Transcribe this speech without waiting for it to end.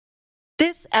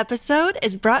This episode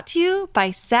is brought to you by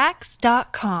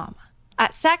Sax.com.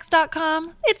 At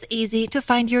Sax.com, it's easy to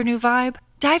find your new vibe.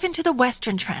 Dive into the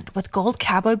Western trend with gold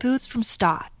cowboy boots from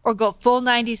Stott, or go full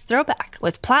 90s throwback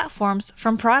with platforms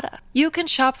from Prada. You can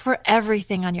shop for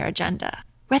everything on your agenda,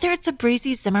 whether it's a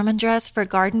breezy Zimmermann dress for a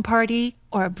garden party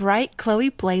or a bright Chloe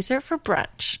blazer for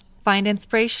brunch. Find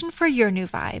inspiration for your new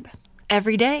vibe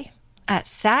every day at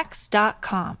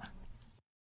Sax.com.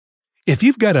 If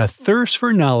you've got a thirst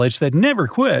for knowledge that never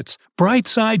quits,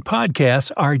 Brightside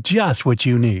Podcasts are just what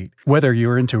you need. Whether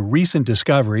you're into recent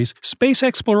discoveries, space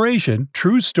exploration,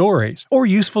 true stories, or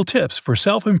useful tips for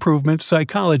self-improvement,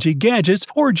 psychology, gadgets,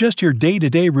 or just your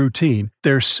day-to-day routine,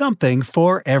 there's something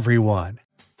for everyone.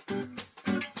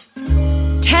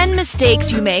 10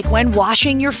 mistakes you make when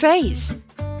washing your face.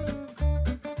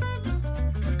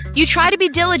 You try to be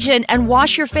diligent and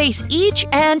wash your face each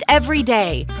and every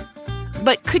day.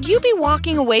 But could you be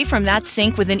walking away from that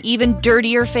sink with an even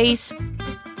dirtier face?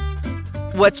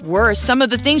 What's worse, some of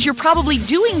the things you're probably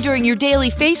doing during your daily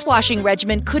face washing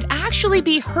regimen could actually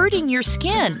be hurting your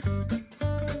skin.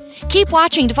 Keep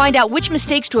watching to find out which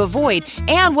mistakes to avoid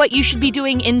and what you should be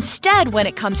doing instead when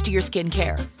it comes to your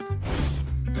skincare.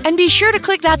 And be sure to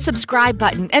click that subscribe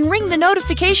button and ring the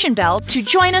notification bell to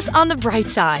join us on the bright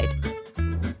side.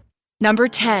 Number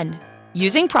 10.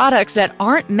 Using products that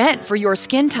aren't meant for your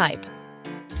skin type.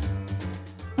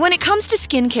 When it comes to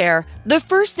skincare, the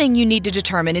first thing you need to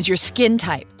determine is your skin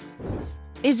type.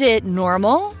 Is it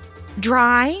normal,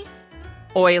 dry,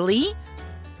 oily,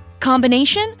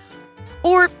 combination,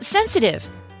 or sensitive?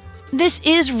 This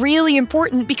is really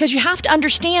important because you have to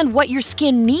understand what your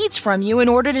skin needs from you in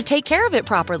order to take care of it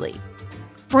properly.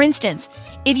 For instance,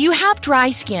 if you have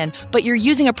dry skin but you're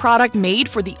using a product made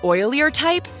for the oilier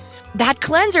type, that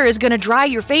cleanser is going to dry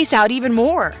your face out even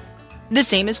more. The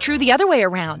same is true the other way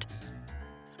around.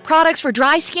 Products for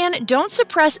dry skin don't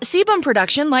suppress sebum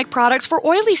production like products for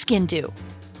oily skin do.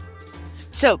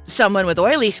 So, someone with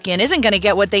oily skin isn't going to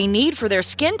get what they need for their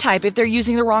skin type if they're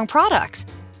using the wrong products.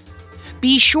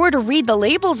 Be sure to read the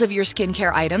labels of your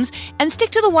skincare items and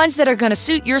stick to the ones that are going to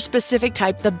suit your specific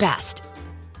type the best.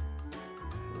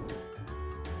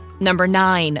 Number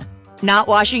 9. Not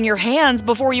washing your hands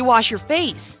before you wash your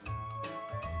face.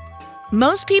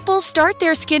 Most people start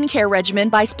their skincare regimen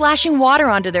by splashing water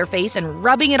onto their face and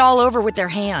rubbing it all over with their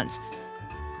hands.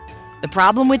 The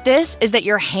problem with this is that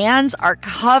your hands are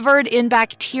covered in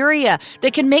bacteria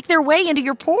that can make their way into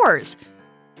your pores.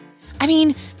 I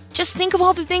mean, just think of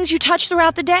all the things you touch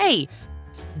throughout the day.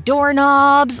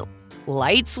 Doorknobs,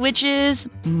 light switches,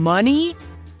 money,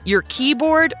 your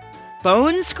keyboard,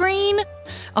 phone screen.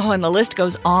 Oh, and the list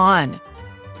goes on.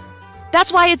 That's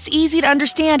why it's easy to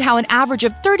understand how an average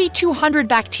of 3,200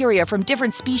 bacteria from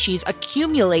different species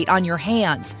accumulate on your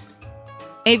hands.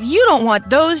 If you don't want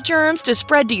those germs to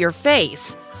spread to your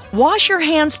face, wash your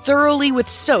hands thoroughly with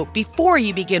soap before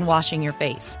you begin washing your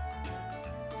face.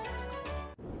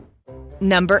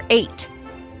 Number 8.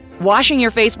 Washing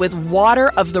your face with water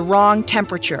of the wrong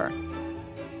temperature.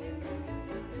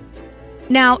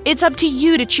 Now, it's up to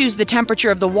you to choose the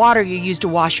temperature of the water you use to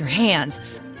wash your hands.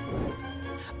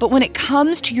 But when it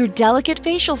comes to your delicate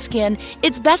facial skin,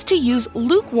 it's best to use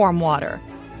lukewarm water.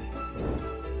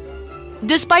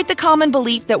 Despite the common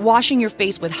belief that washing your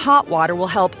face with hot water will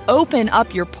help open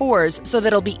up your pores so that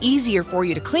it'll be easier for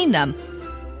you to clean them,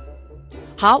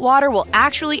 hot water will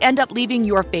actually end up leaving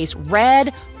your face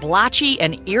red, blotchy,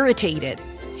 and irritated.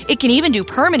 It can even do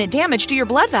permanent damage to your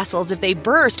blood vessels if they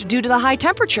burst due to the high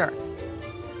temperature.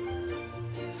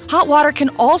 Hot water can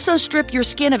also strip your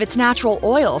skin of its natural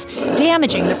oils,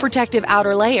 damaging the protective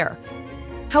outer layer.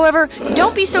 However,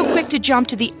 don't be so quick to jump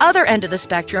to the other end of the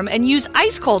spectrum and use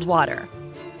ice-cold water.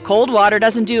 Cold water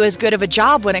doesn't do as good of a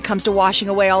job when it comes to washing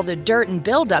away all the dirt and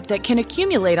buildup that can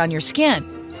accumulate on your skin.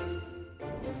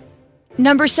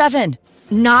 Number 7.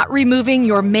 Not removing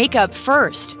your makeup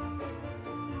first.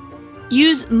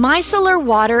 Use micellar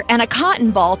water and a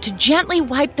cotton ball to gently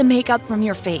wipe the makeup from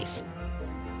your face.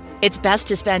 It's best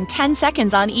to spend 10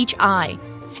 seconds on each eye.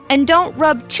 And don't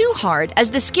rub too hard as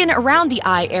the skin around the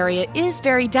eye area is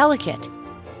very delicate.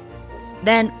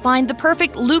 Then find the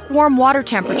perfect lukewarm water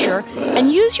temperature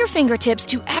and use your fingertips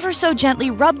to ever so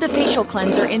gently rub the facial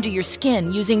cleanser into your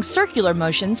skin using circular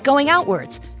motions going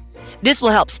outwards. This will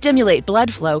help stimulate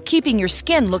blood flow, keeping your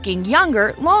skin looking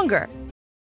younger longer.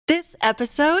 This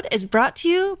episode is brought to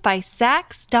you by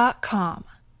Sax.com.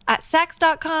 At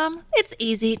Sax.com, it's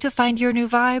easy to find your new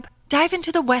vibe. Dive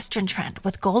into the Western trend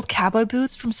with gold cowboy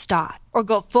boots from Stott, or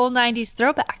go full 90s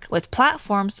throwback with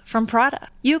platforms from Prada.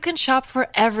 You can shop for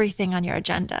everything on your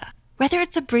agenda, Whether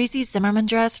it's a breezy Zimmermann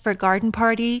dress for a garden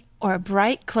party or a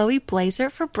bright Chloe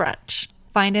blazer for brunch,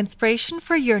 find inspiration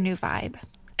for your new vibe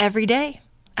every day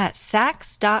at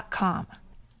Saks.com.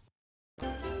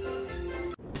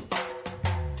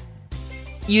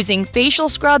 Using facial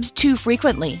scrubs too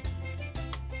frequently.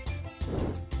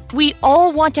 We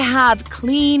all want to have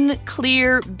clean,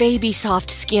 clear,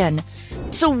 baby-soft skin.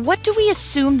 So what do we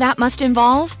assume that must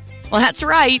involve? Well, that's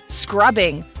right,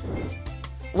 scrubbing.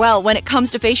 Well, when it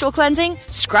comes to facial cleansing,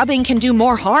 scrubbing can do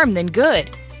more harm than good.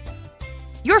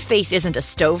 Your face isn't a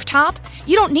stovetop.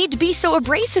 You don't need to be so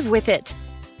abrasive with it.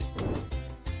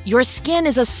 Your skin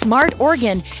is a smart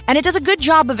organ, and it does a good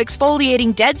job of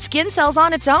exfoliating dead skin cells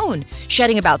on its own,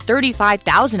 shedding about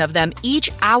 35,000 of them each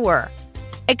hour.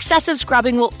 Excessive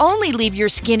scrubbing will only leave your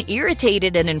skin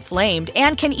irritated and inflamed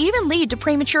and can even lead to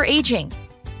premature aging.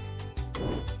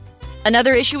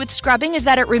 Another issue with scrubbing is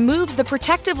that it removes the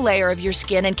protective layer of your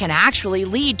skin and can actually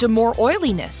lead to more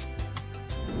oiliness.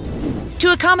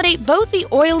 To accommodate both the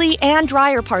oily and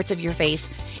drier parts of your face,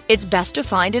 it's best to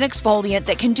find an exfoliant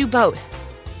that can do both.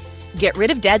 Get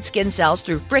rid of dead skin cells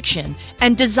through friction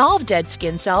and dissolve dead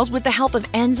skin cells with the help of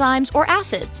enzymes or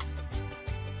acids.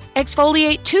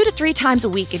 Exfoliate 2 to 3 times a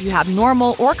week if you have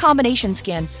normal or combination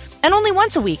skin, and only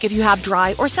once a week if you have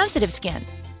dry or sensitive skin.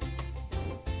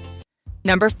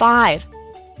 Number 5.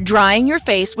 Drying your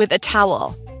face with a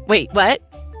towel. Wait, what?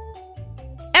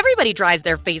 Everybody dries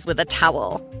their face with a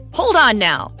towel. Hold on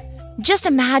now. Just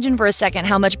imagine for a second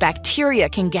how much bacteria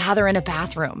can gather in a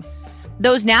bathroom.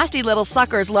 Those nasty little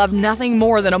suckers love nothing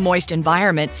more than a moist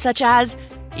environment, such as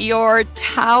your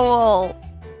towel.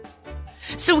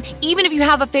 So even if you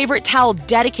have a favorite towel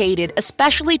dedicated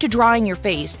especially to drying your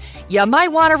face, you might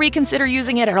want to reconsider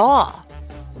using it at all.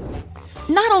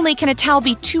 Not only can a towel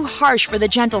be too harsh for the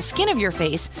gentle skin of your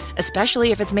face,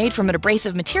 especially if it's made from an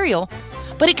abrasive material,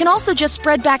 but it can also just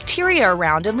spread bacteria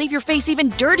around and leave your face even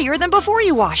dirtier than before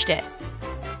you washed it.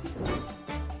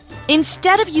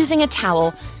 Instead of using a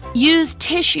towel, use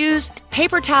tissues,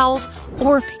 paper towels,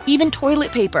 or even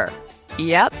toilet paper.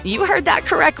 Yep, you heard that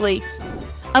correctly.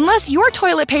 Unless your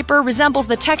toilet paper resembles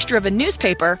the texture of a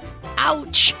newspaper,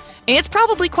 ouch, it's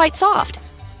probably quite soft.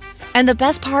 And the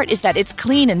best part is that it's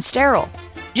clean and sterile.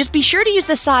 Just be sure to use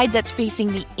the side that's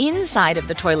facing the inside of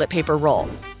the toilet paper roll.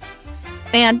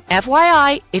 And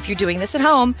FYI, if you're doing this at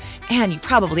home, and you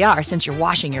probably are since you're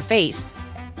washing your face,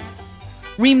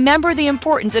 remember the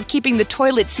importance of keeping the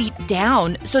toilet seat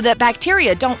down so that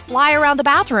bacteria don't fly around the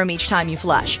bathroom each time you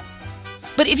flush.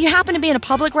 But if you happen to be in a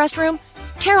public restroom,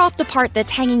 tear off the part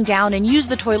that's hanging down and use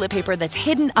the toilet paper that's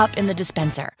hidden up in the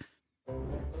dispenser.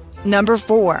 Number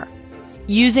 4.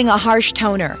 Using a harsh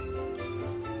toner.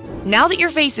 Now that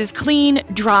your face is clean,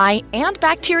 dry, and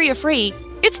bacteria-free,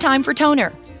 it's time for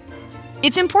toner.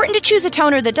 It's important to choose a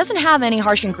toner that doesn't have any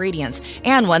harsh ingredients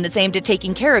and one that's aimed at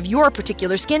taking care of your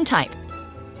particular skin type.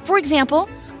 For example,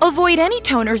 avoid any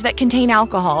toners that contain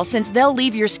alcohol since they'll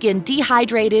leave your skin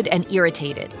dehydrated and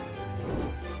irritated.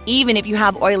 Even if you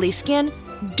have oily skin,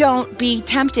 don't be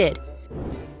tempted.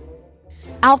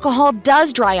 Alcohol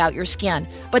does dry out your skin,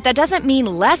 but that doesn't mean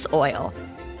less oil.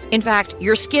 In fact,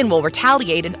 your skin will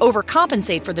retaliate and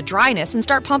overcompensate for the dryness and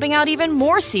start pumping out even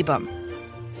more sebum.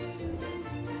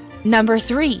 Number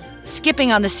 3.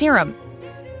 Skipping on the serum.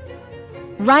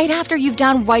 Right after you've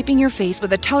done wiping your face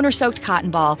with a toner-soaked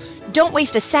cotton ball, don't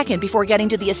waste a second before getting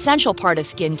to the essential part of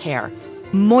skincare,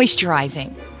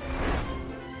 moisturizing.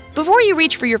 Before you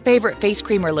reach for your favorite face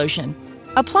cream or lotion,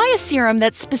 apply a serum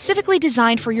that's specifically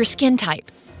designed for your skin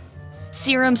type.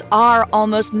 Serums are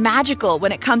almost magical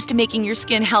when it comes to making your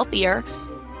skin healthier.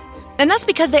 And that's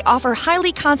because they offer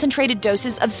highly concentrated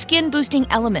doses of skin-boosting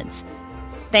elements.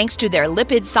 Thanks to their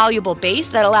lipid-soluble base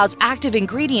that allows active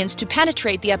ingredients to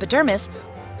penetrate the epidermis,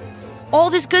 all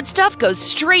this good stuff goes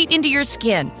straight into your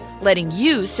skin, letting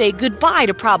you say goodbye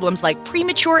to problems like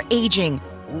premature aging,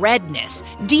 redness,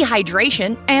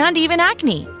 dehydration, and even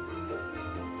acne.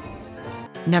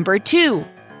 Number 2.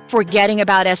 Forgetting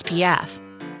about SPF.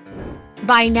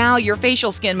 By now, your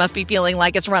facial skin must be feeling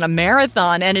like it's run a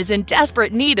marathon and is in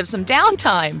desperate need of some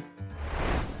downtime.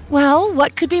 Well,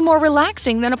 what could be more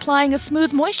relaxing than applying a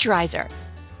smooth moisturizer?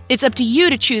 It's up to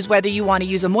you to choose whether you want to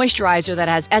use a moisturizer that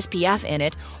has SPF in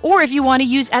it or if you want to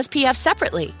use SPF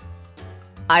separately.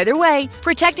 Either way,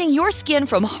 protecting your skin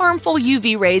from harmful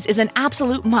UV rays is an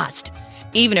absolute must.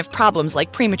 Even if problems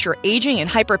like premature aging and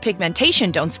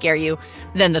hyperpigmentation don't scare you,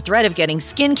 then the threat of getting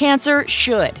skin cancer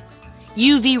should.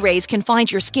 UV rays can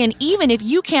find your skin even if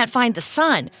you can't find the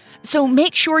sun, so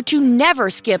make sure to never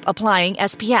skip applying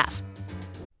SPF.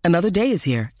 Another day is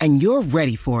here, and you're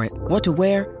ready for it. What to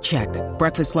wear? Check.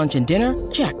 Breakfast, lunch, and dinner?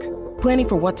 Check. Planning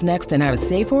for what's next and how to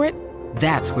save for it?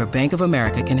 That's where Bank of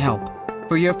America can help.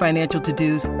 For your financial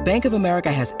to-dos, Bank of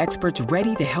America has experts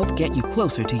ready to help get you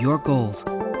closer to your goals.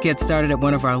 Get started at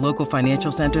one of our local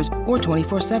financial centers or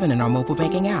 24/7 in our mobile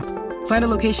banking app. Find a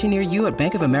location near you at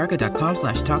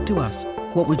bankofamerica.com/talktous.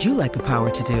 What would you like the power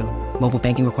to do? Mobile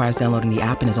banking requires downloading the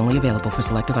app and is only available for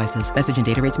select devices. Message and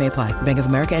data rates may apply. Bank of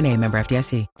America NA, member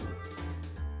FDIC.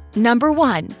 Number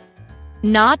 1,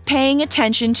 not paying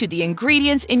attention to the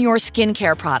ingredients in your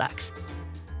skincare products.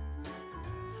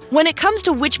 When it comes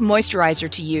to which moisturizer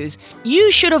to use, you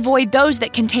should avoid those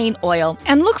that contain oil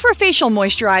and look for facial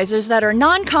moisturizers that are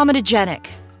non-comedogenic.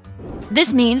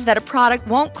 This means that a product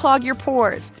won't clog your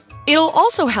pores. It'll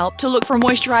also help to look for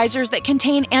moisturizers that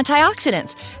contain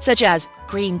antioxidants, such as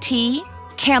green tea,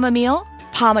 chamomile,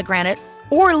 pomegranate,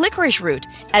 or licorice root,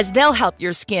 as they'll help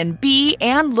your skin be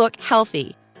and look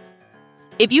healthy.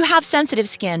 If you have sensitive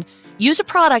skin, use a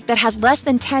product that has less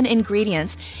than 10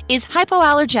 ingredients, is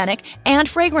hypoallergenic, and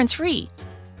fragrance-free.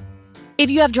 If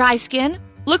you have dry skin,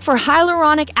 look for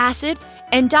hyaluronic acid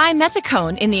and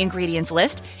dimethicone in the ingredients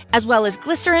list, as well as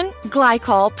glycerin,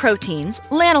 glycol, proteins,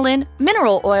 lanolin,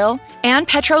 mineral oil, and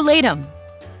petrolatum.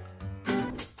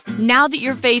 Now that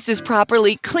your face is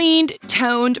properly cleaned,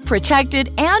 toned,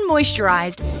 protected, and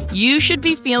moisturized, you should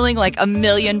be feeling like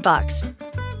 $1,000,000.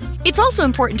 It's also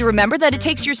important to remember that it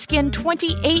takes your skin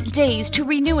 28 days to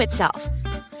renew itself.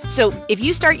 So if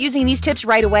you start using these tips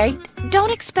right away,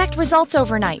 don't expect results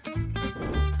overnight.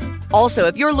 Also,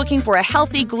 if you're looking for a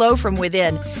healthy glow from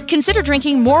within, consider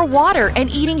drinking more water and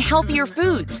eating healthier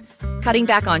foods. Cutting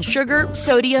back on sugar,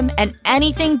 sodium, and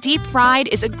anything deep fried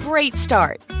is a great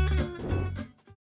start.